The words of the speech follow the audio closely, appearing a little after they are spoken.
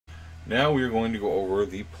Now we are going to go over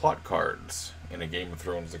the plot cards in A Game of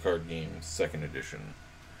Thrones, the card game, 2nd edition.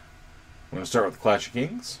 I'm going to start with Clash of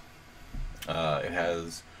Kings.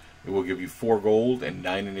 It will give you 4 gold and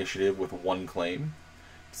 9 initiative with 1 claim.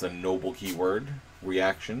 It's a noble keyword.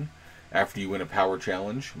 Reaction. After you win a power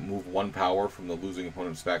challenge, move 1 power from the losing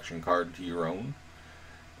opponent's faction card to your own.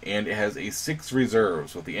 And it has a 6 reserve,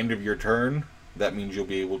 so at the end of your turn, that means you'll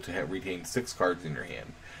be able to retain 6 cards in your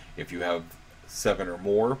hand. If you have 7 or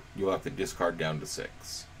more, you'll have to discard down to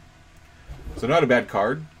 6. So not a bad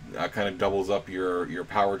card. Kind of doubles up your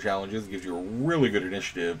power challenges, gives you a really good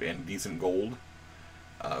initiative and decent gold.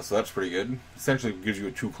 So that's pretty good. Essentially gives you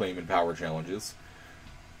a 2 claim in power challenges.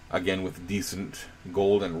 Again, with decent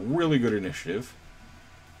gold and really good initiative.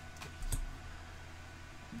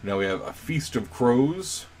 Now we have a Feast of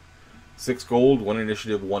Crows. 6 gold, 1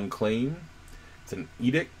 initiative, 1 claim. It's an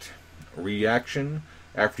edict. Reaction.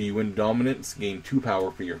 After you win dominance, gain 2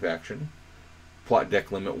 power for your faction. Plot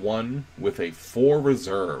deck limit 1 with a 4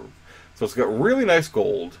 reserve. So it's got really nice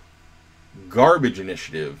gold, garbage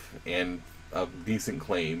initiative, and a decent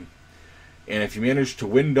claim. And if you manage to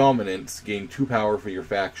win dominance, gain 2 power for your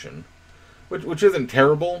faction, which isn't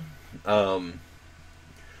terrible.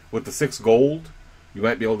 With the 6 gold, you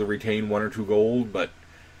might be able to retain 1 or 2 gold, but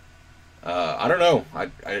I don't know.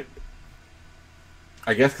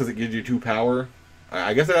 I guess because it gives you 2 power.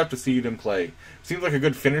 I guess I'd have to see it in play. Seems like a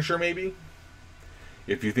good finisher, maybe.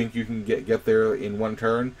 If you think you can get there in 1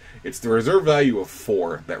 turn. It's the reserve value of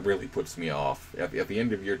 4 that really puts me off. At the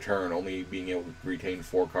end of your turn, only being able to retain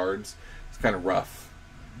 4 cards, it's kind of rough.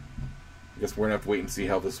 I guess we're going to have to wait and see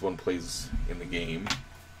how this one plays in the game.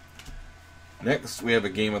 Next, we have a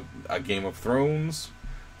Game of Thrones.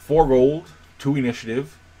 4 gold, 2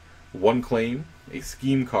 initiative, 1 claim, a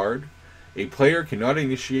scheme card. A player cannot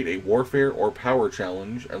initiate a warfare or power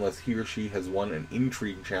challenge unless he or she has won an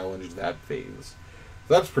intrigue challenge that phase.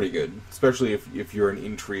 So that's pretty good, especially if you're an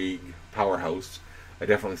intrigue powerhouse. I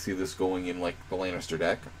definitely see this going in like the Lannister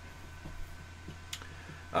deck.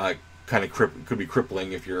 Kind of could be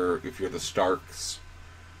crippling if you're the Starks,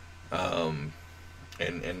 and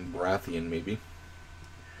Baratheon maybe.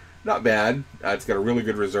 Not bad. It's got a really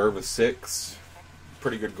good reserve of 6,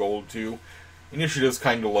 pretty good gold too. Initiative's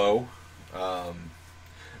kind of low.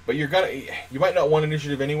 But you might not want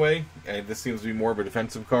initiative anyway, and this seems to be more of a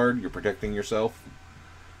defensive card. You're protecting yourself.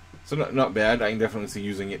 So not bad. I can definitely see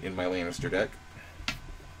using it in my Lannister deck.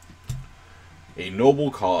 A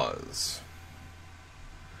Noble Cause.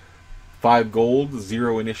 5 gold,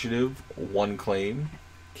 0 initiative, 1 claim.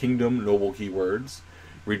 Kingdom, noble keywords.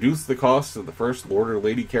 Reduce the cost of the first lord or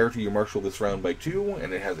lady character you marshal this round by 2,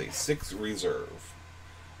 and it has a 6 reserve.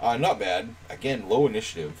 Not bad. Again, low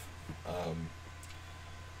initiative.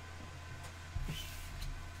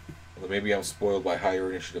 Well, maybe I'm spoiled by higher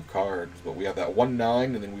initiative cards, but we have that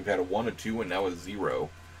 1-9, and then we've had a 1, a 2, and now a 0.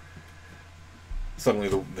 Suddenly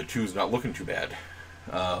the 2's not looking too bad.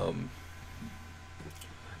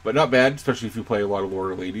 But not bad, especially if you play a lot of Lord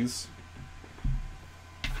or Ladies.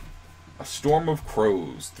 A Storm of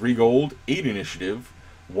Crows. 3 gold, 8 initiative,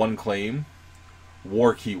 1 claim,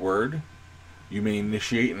 war keyword. You may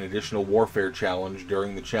initiate an additional warfare challenge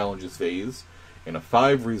during the challenges phase, and a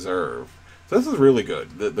 5 reserve. So this is really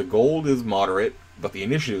good. The gold is moderate, but the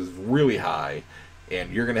initiative is really high,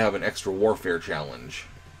 and you're going to have an extra warfare challenge.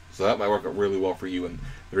 So that might work out really well for you. And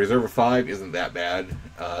the reserve of 5 isn't that bad.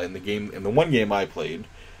 In the one game I played,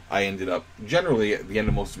 I ended up generally at the end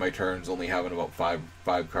of most of my turns only having about 5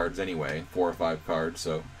 cards anyway, 4 or 5 cards.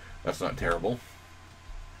 So that's not terrible.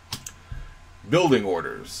 Building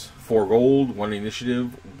Orders. 4 gold, 1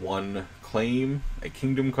 initiative, 1 claim, a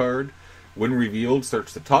kingdom card. When revealed,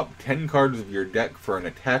 search the top 10 cards of your deck for an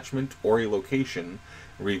attachment or a location,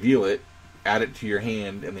 reveal it, add it to your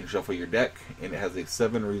hand, and then shuffle your deck, and it has a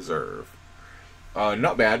 7 reserve.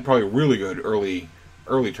 Not bad, probably a really good early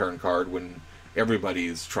turn card when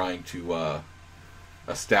everybody's trying to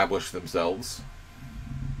establish themselves.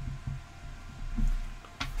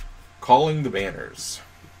 Calling the Banners.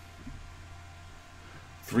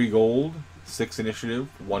 3 gold, 6 initiative,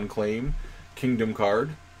 1 claim, kingdom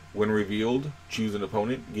card. When revealed, choose an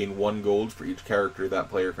opponent, gain 1 gold for each character that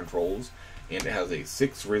player controls, and it has a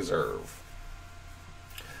 6 reserve.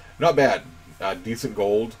 Not bad. Decent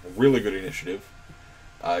gold, really good initiative.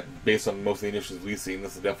 Based on most of the initiatives we've seen,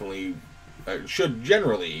 this is definitely should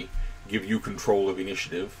generally give you control of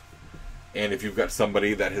initiative. And if you've got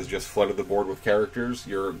somebody that has just flooded the board with characters,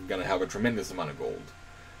 you're going to have a tremendous amount of gold.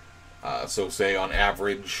 So say on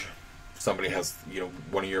average, somebody has,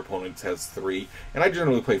 one of your opponents has 3, and I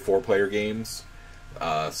generally play 4-player games,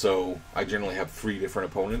 so I generally have 3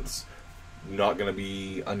 different opponents. not going to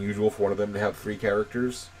be unusual for one of them to have 3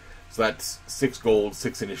 characters. So that's 6 gold,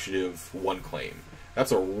 6 initiative, 1 claim.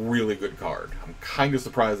 That's a really good card. I'm kind of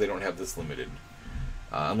surprised they don't have this limited.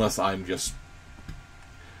 Unless I'm just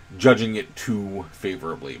judging it too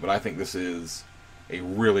favorably. But I think this is a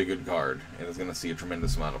really good card, and is going to see a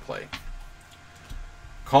tremendous amount of play.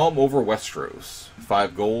 Calm over Westeros.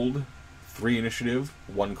 5 gold, 3 initiative,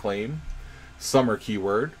 1 claim. Summer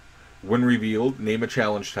keyword. When revealed, name a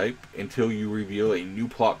challenge type until you reveal a new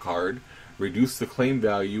plot card. Reduce the claim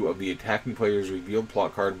value of the attacking player's revealed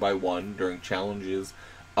plot card by 1 during challenges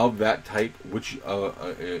of that type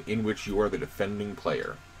in which you are the defending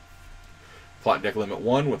player. Plot deck limit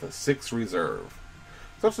 1 with a 6 reserve.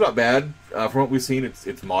 So that's not bad. From what we've seen,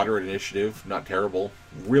 it's moderate initiative, not terrible.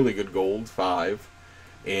 Really good gold, 5.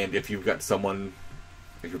 And if you've got someone,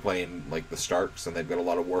 if you're playing like the Starks and they've got a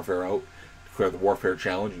lot of warfare out, declare the warfare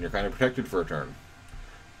challenge and you're kind of protected for a turn.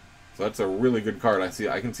 So that's a really good card.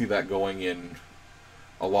 I can see that going in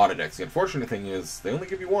a lot of decks. The unfortunate thing is they only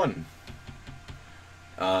give you 1.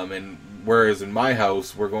 And whereas in my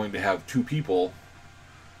house we're going to have 2 people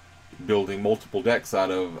building multiple decks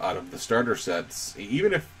out of the starter sets.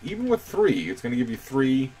 Even with 3, it's going to give you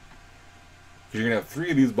 3. Because you're going to have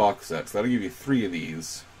 3 of these box sets. That'll give you 3 of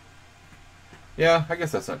these. Yeah, I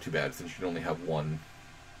guess that's not too bad since you can only have 1.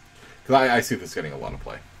 Because I see this getting a lot of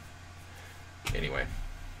play. Anyway.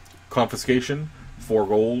 Confiscation. 4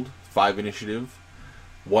 gold. 5 initiative.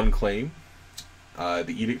 1 claim.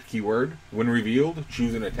 The Edict keyword. When revealed,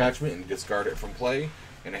 choose an attachment and discard it from play.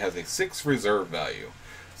 And it has a 6 reserve value.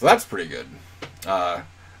 So that's pretty good. I'm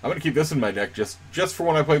going to keep this in my deck just for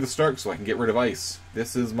when I play the Stark so I can get rid of ice.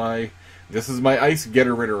 This is my ice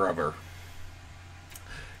getter-ridder-of-her.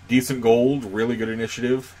 Decent gold, really good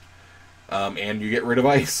initiative, and you get rid of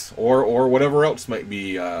ice, or whatever else might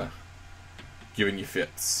be giving you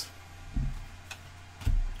fits.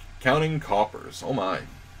 Counting coppers, oh my.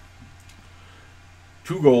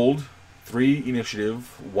 2 gold, 3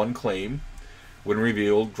 initiative, 1 claim. When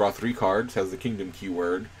revealed, draw 3 cards, has the Kingdom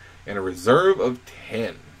keyword, and a reserve of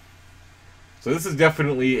 10. So this is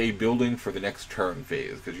definitely a building for the next turn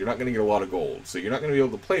phase, because you're not going to get a lot of gold. So you're not going to be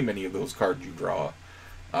able to play many of those cards you draw,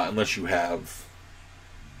 unless you have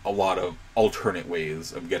a lot of alternate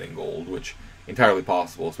ways of getting gold, which entirely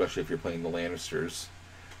possible, especially if you're playing the Lannisters.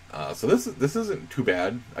 So this isn't too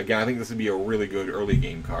bad. Again, I think this would be a really good early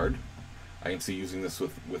game card. I can see using this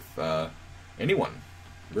with anyone,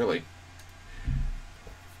 really.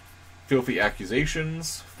 Filthy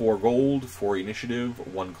Accusations, 4 gold, 4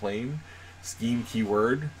 initiative, 1 claim. Scheme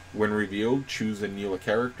keyword, when revealed, choose and kneel a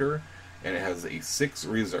character, and it has a 6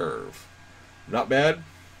 reserve. Not bad.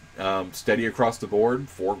 Steady across the board,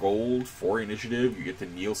 4 gold, 4 initiative. You get to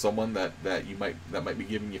kneel someone that might be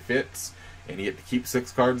giving you fits, and you get to keep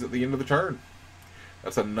 6 cards at the end of the turn.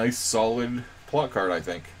 That's a nice solid plot card, I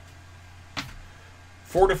think.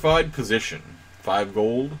 Fortified Position, 5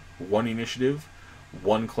 gold, 1 initiative,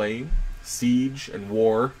 1 claim, siege and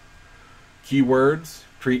war. Keywords,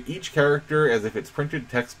 treat each character as if its printed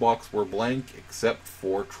text box were blank except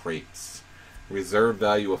for traits. Reserve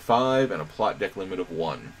value of 5 and a plot deck limit of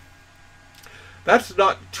 1. That's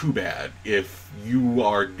not too bad if you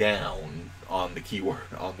are down on the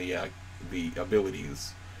keyword, on the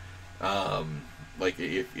abilities. Like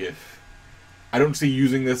if I don't see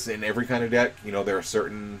using this in every kind of deck. You know, there are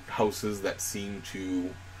certain houses that seem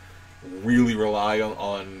to really rely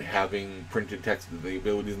on having printed text, the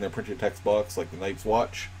abilities in their printed text box, like the Night's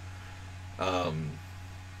Watch.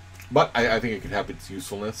 But I think it could have its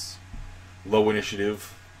usefulness. Low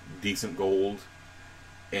initiative, decent gold,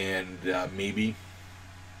 and maybe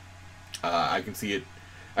I can see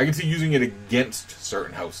using it against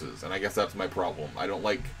certain houses, and I guess that's my problem. I don't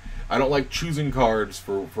like choosing cards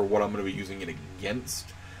for what I'm going to be using it against.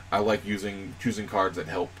 I like choosing cards that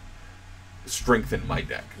help strengthen my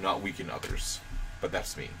deck, not weaken others. But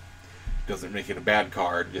that's me. Doesn't make it a bad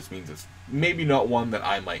card, it just means it's maybe not one that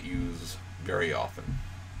I might use very often.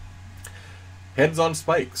 Heads on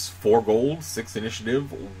Spikes, 4 gold, 6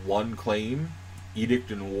 initiative, 1 claim, Edict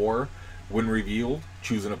and War. When revealed,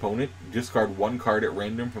 choose an opponent, discard 1 card at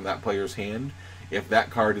random from that player's hand. If that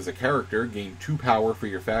card is a character, gain 2 power for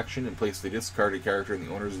your faction and place the discarded character in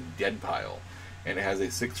the owner's dead pile. And it has a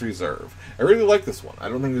 6 reserve. I really like this one. I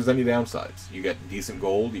don't think there's any downsides. You get decent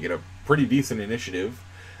gold, you get a pretty decent initiative,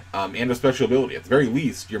 and a special ability. At the very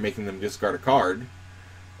least, you're making them discard a card.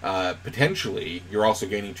 Potentially, you're also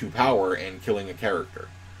gaining 2 power and killing a character.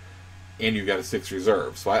 And you've got a 6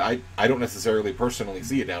 reserve. So I don't necessarily personally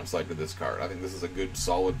see a downside to this card. I think this is a good,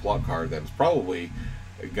 solid plot card that is probably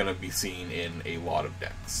going to be seen in a lot of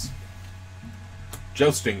decks.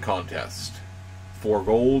 Jousting Contest. 4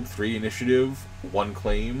 gold, 3 initiative, 1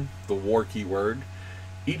 claim, the war keyword.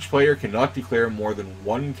 Each player cannot declare more than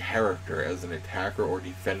 1 character as an attacker or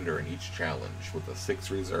defender in each challenge, with a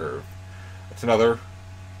 6 reserve. That's another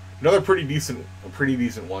pretty decent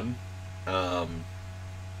one.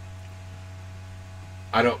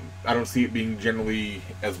 I don't see it being generally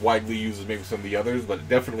as widely used as maybe some of the others, but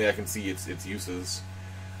definitely I can see its uses,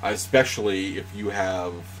 especially if you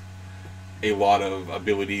have a lot of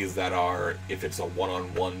abilities that are, if it's a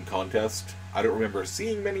one-on-one contest. I don't remember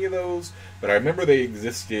seeing many of those, but I remember they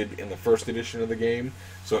existed in the first edition of the game,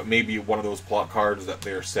 so it may be one of those plot cards that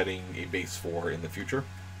they're setting a base for in the future.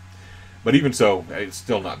 But even so, it's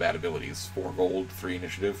still not bad abilities. 4 gold, 3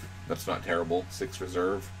 initiative. That's not terrible. 6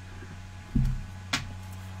 reserve.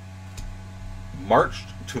 Marched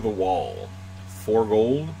to the Wall. 4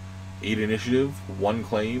 gold, 8 initiative, 1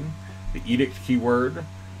 claim. The Edict keyword.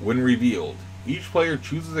 When revealed, each player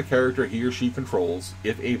chooses a character he or she controls,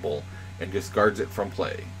 if able, and discards it from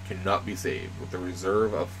play. Cannot be saved, with a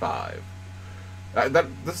reserve of 5.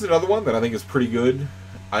 This is another one that I think is pretty good.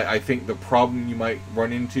 I think the problem you might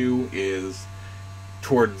run into is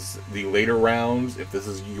towards the later rounds, if this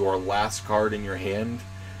is your last card in your hand,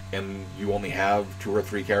 and you only have 2 or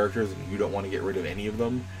 3 characters, and you don't want to get rid of any of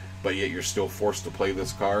them, but yet you're still forced to play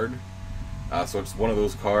this card. So it's one of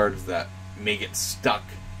those cards that may get stuck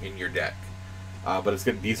in your deck. But it's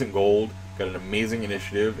got decent gold, got an amazing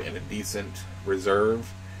initiative, and a decent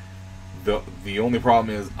reserve. The only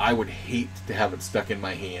problem is I would hate to have it stuck in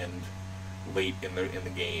my hand late in the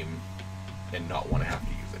game and not want to have to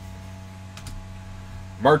use it.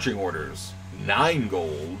 Marching orders. 9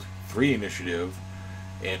 gold, 3 initiative,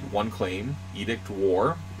 and 1 claim. Edict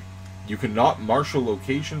War. You cannot marshal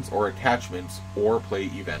locations or attachments or play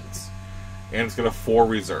events. And it's got a 4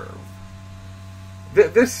 reserve.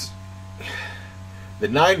 The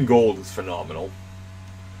 9 gold is phenomenal.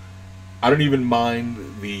 I don't even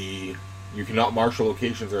mind the you cannot marshal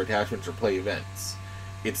locations or attachments or play events.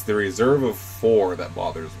 It's the reserve of 4 that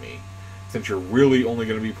bothers me. Since you're really only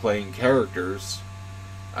going to be playing characters,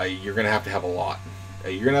 you're going to have a lot.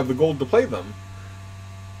 You're going to have the gold to play them,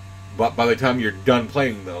 but by the time you're done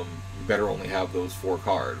playing them, you better only have those 4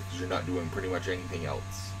 cards, because you're not doing pretty much anything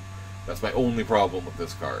else. That's my only problem with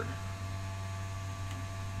this card.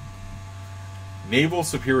 Naval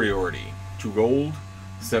Superiority. 2 gold,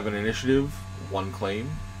 7 initiative, 1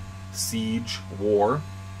 claim. Siege War.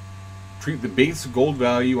 Treat the base gold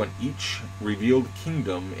value on each revealed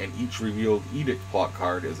kingdom and each revealed edict plot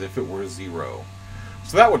card as if it were 0.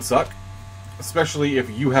 So that would suck, especially if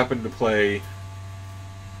you happen to play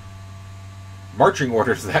marching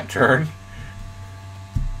orders that turn.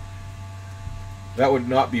 That would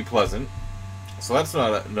not be pleasant. So that's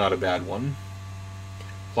not a bad one.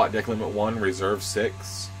 Plot deck limit 1, reserve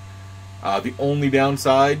 6. The only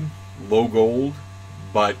downside, low gold,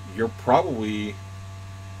 but you're probably,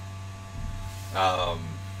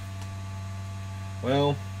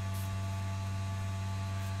 well,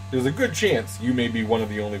 there's a good chance you may be one of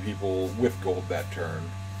the only people with gold that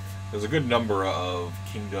turn. There's a good number of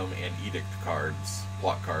kingdom and edict cards,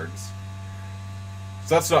 plot cards.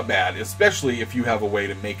 So that's not bad, especially if you have a way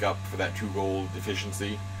to make up for that 2 gold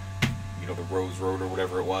deficiency. You know, the Rose Road or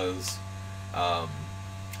whatever it was.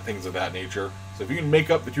 Things of that nature. So if you can make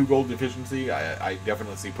up the 2 gold deficiency, I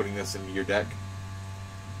definitely see putting this into your deck.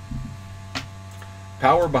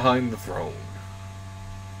 Power Behind the Throne.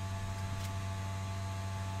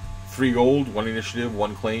 3 gold, 1 initiative,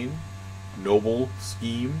 1 claim. Noble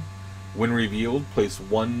Scheme. When revealed, place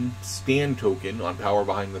 1 stand token on Power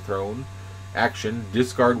Behind the Throne. Action,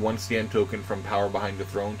 discard 1 stand token from Power Behind the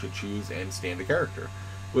Throne to choose and stand a character,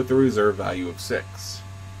 with a reserve value of 6.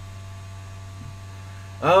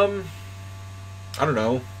 I don't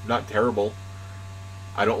know, not terrible.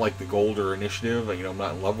 I don't like the gold or initiative, you know, I'm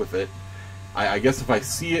not in love with it. I guess if I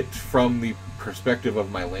see it from the perspective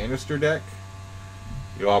of my Lannister deck,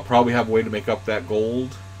 you know, I'll probably have a way to make up that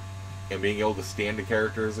gold, and being able to stand a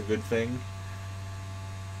character is a good thing.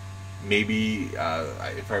 Maybe,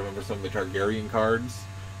 if I remember some of the Targaryen cards,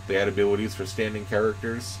 they had abilities for standing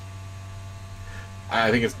characters.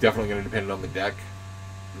 I think it's definitely going to depend on the deck.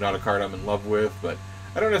 Not a card I'm in love with, but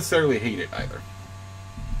I don't necessarily hate it either.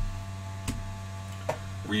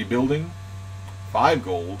 Rebuilding. 5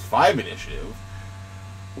 gold, 5 initiative,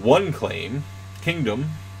 1 claim, kingdom,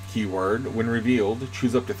 keyword. When revealed,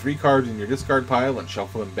 choose up to 3 cards in your discard pile and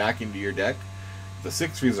shuffle them back into your deck. The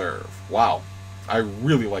 6 reserve. Wow. I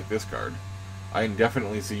really like this card. I can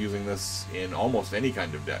definitely see using this in almost any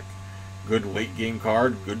kind of deck. Good late game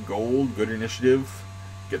card, good gold, good initiative.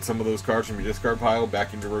 Get some of those cards from your discard pile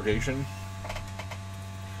back into rotation.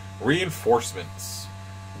 Reinforcements.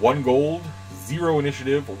 1 gold, 0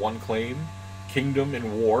 initiative, 1 claim. Kingdom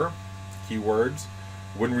and War. Keywords.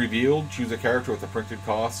 When revealed, choose a character with a printed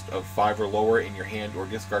cost of 5 or lower in your hand or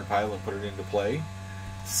discard pile and put it into play.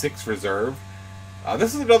 6 reserve.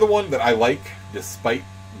 This is another one that I like, despite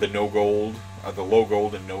the no gold, the low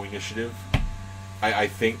gold and no initiative. I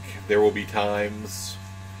think there will be times...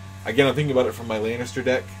 Again, I'm thinking about it from my Lannister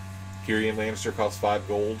deck. Tyrion Lannister costs 5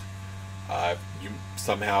 gold. You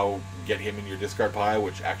somehow get him in your discard pile,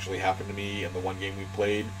 which actually happened to me in the one game we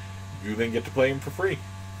played. You then get to play him for free.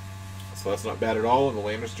 So that's not bad at all, and the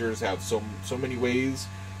Lannisters have so many ways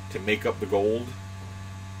to make up the gold.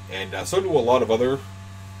 And so do a lot of other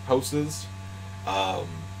houses. I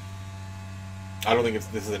don't think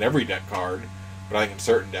this is an every deck card, but I think in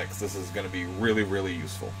certain decks this is going to be really, really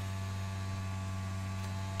useful.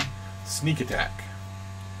 Sneak Attack.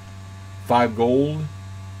 5 gold,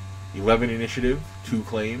 11 initiative, 2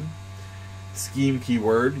 claim. Scheme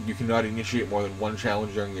keyword. You cannot initiate more than 1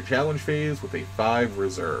 challenge during your challenge phase with a 5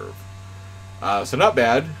 reserve. So not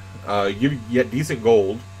bad. You get decent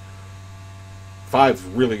gold. 5's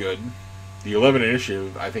really good. The 11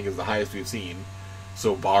 initiative, I think, is the highest we've seen.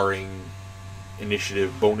 So barring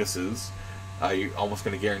initiative bonuses, you're almost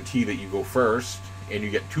going to guarantee that you go first, and you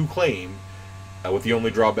get 2 claim, with the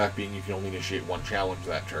only drawback being you can only initiate 1 challenge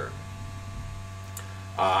that turn.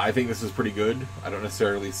 I think this is pretty good. I don't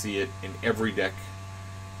necessarily see it in every deck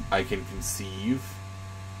I can conceive.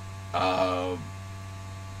 But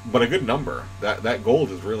a good number. That gold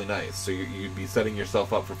is really nice. So you'd be setting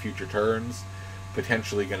yourself up for future turns.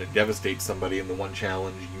 Potentially going to devastate somebody in the 1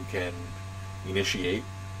 challenge you can initiate.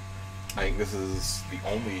 I think this is the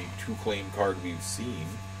only 2 claim card we've seen.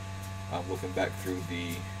 I'm looking back through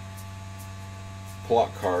the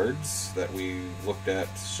plot cards that we looked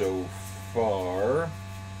at so far.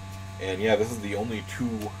 And yeah, this is the only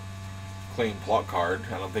 2 claim plot card.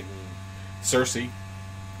 And I'm thinking Cersei.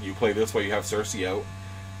 You play this while you have Cersei out.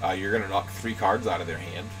 You're going to knock 3 cards out of their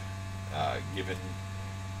hand, given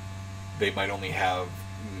they might only have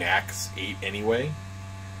max 8 anyway.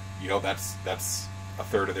 You know, that's a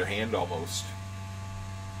third of their hand almost.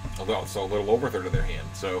 Although, so a little over a third of their hand.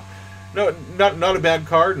 So, no, not a bad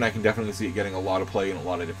card, and I can definitely see it getting a lot of play in a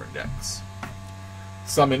lot of different decks.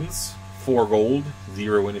 Summons, 4 gold,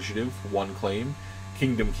 0 initiative, 1 claim.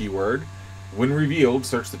 Kingdom keyword. When revealed,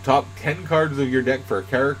 search the top 10 cards of your deck for a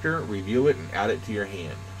character, reveal it, and add it to your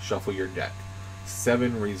hand. Shuffle your deck.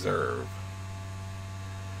 7 reserve.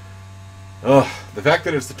 Ugh, the fact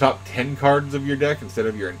that it's the top 10 cards of your deck instead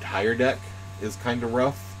of your entire deck is kind of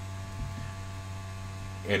rough.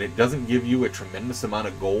 And it doesn't give you a tremendous amount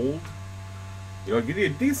of gold. You know, it gives you a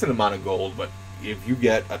decent amount of gold, but if you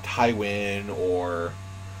get a Tywin or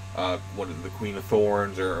what is it, the Queen of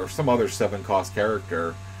Thorns or some other 7-cost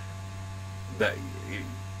character, that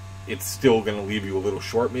it's still going to leave you a little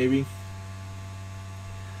short, maybe.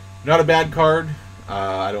 Not a bad card.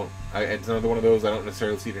 It's another one of those I don't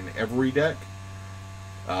necessarily see it in every deck,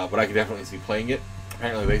 but I can definitely see playing it.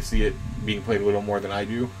 Apparently, they see it being played a little more than I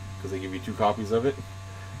do because they give you 2 copies of it.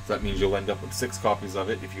 So that means you'll end up with 6 copies of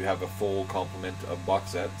it if you have a full complement of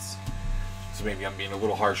box sets. So maybe I'm being a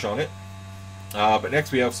little harsh on it. But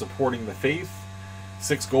next we have Supporting the Faith.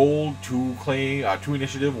 6 gold, 2 claim, 2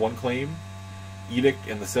 initiative, 1 claim. Edict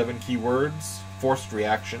and the 7 keywords. Forced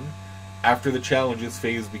reaction. After the challenges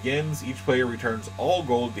phase begins, each player returns all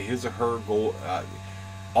gold to his or her gold. Alright,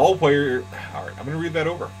 I'm going to read that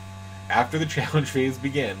over. After the challenge phase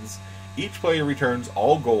begins, each player returns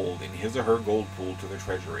all gold in his or her gold pool to their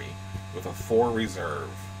treasury, with a 4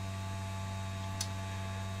 reserve.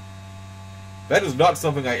 That is not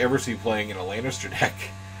something I ever see playing in a Lannister deck,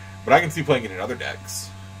 but I can see playing it in other decks.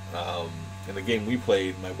 In the game we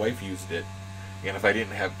played, my wife used it, and if I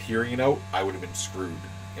didn't have Tyrion out, I would have been screwed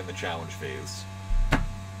in the challenge phase.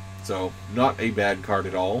 So, not a bad card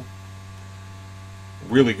at all.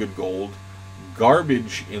 Really good gold.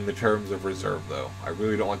 Garbage in the terms of reserve, though. I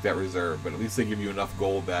really don't like that reserve, but at least they give you enough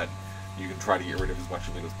gold that you can try to get rid of as much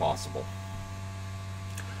of it as possible.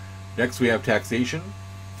 Next we have Taxation.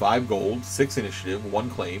 5 gold, 6 initiative, 1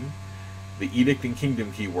 claim. The Edict and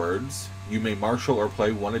Kingdom keywords. You may marshal or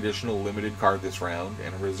play 1 additional limited card this round,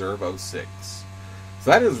 and a reserve of 6. So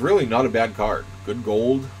that is really not a bad card. Good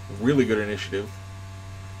gold, really good initiative,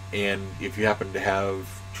 and if you happen to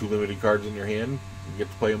have 2 limited cards in your hand, you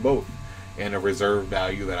get to play them both. And a reserve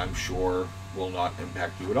value that I'm sure will not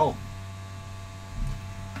impact you at all.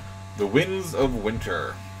 The Winds of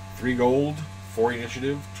Winter. 3 gold, 4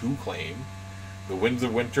 initiative, 2 claim. The Winds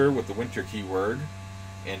of Winter with the Winter keyword,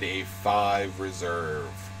 and a 5 reserve.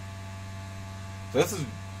 So this is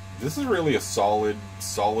this is really a solid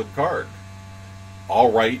card.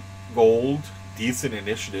 Alright gold, decent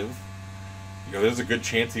initiative. You know, there's a good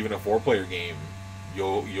chance even a 4-player game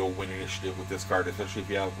you'll win initiative with this card, especially if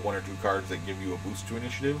you have 1 or 2 cards that give you a boost to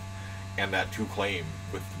initiative, and that 2 claim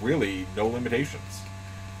with really no limitations.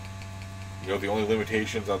 You know, the only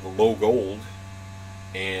limitations are the low gold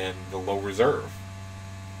and the low reserve.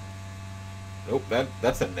 Nope,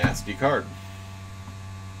 that's a nasty card.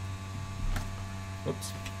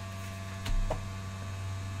 Oops.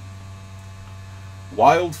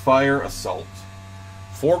 Wildfire Assault.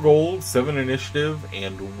 4 gold, 7 initiative,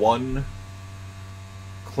 and 1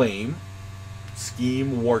 claim.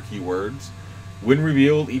 Scheme war keywords. When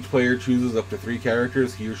revealed, each player chooses up to 3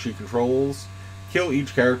 characters he or she controls. Kill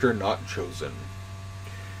each character not chosen.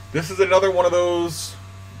 This is another one of those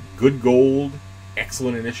good gold,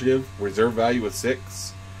 excellent initiative, reserve value of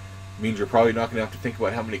 6. Means you're probably not going to have to think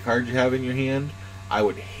about how many cards you have in your hand. I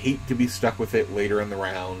would hate to be stuck with it later in the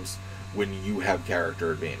rounds when you have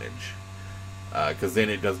character advantage. Because then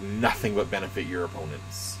it does nothing but benefit your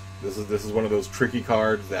opponents. This is one of those tricky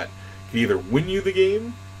cards that can either win you the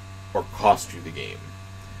game or cost you the game.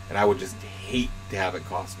 And I would just hate to have it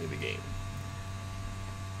cost me the game.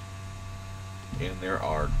 And there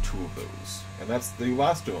are 2 of those. And that's the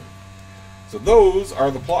last of them. So those are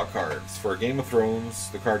the plot cards for Game of Thrones,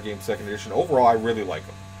 the card game 2nd edition. Overall, I really like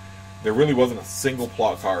them. There really wasn't a single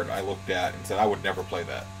plot card I looked at and said, I would never play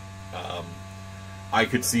that. I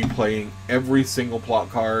could see playing every single plot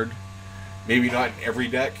card. Maybe not in every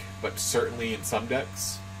deck, but certainly in some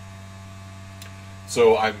decks.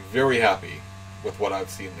 So I'm very happy with what I've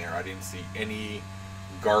seen there. I didn't see any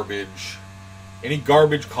garbage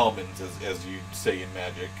commons, as you'd say in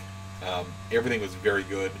Magic. Everything was very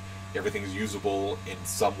good. Everything's usable in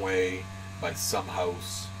some way by some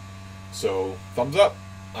house. So, thumbs up.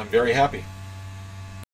 I'm very happy.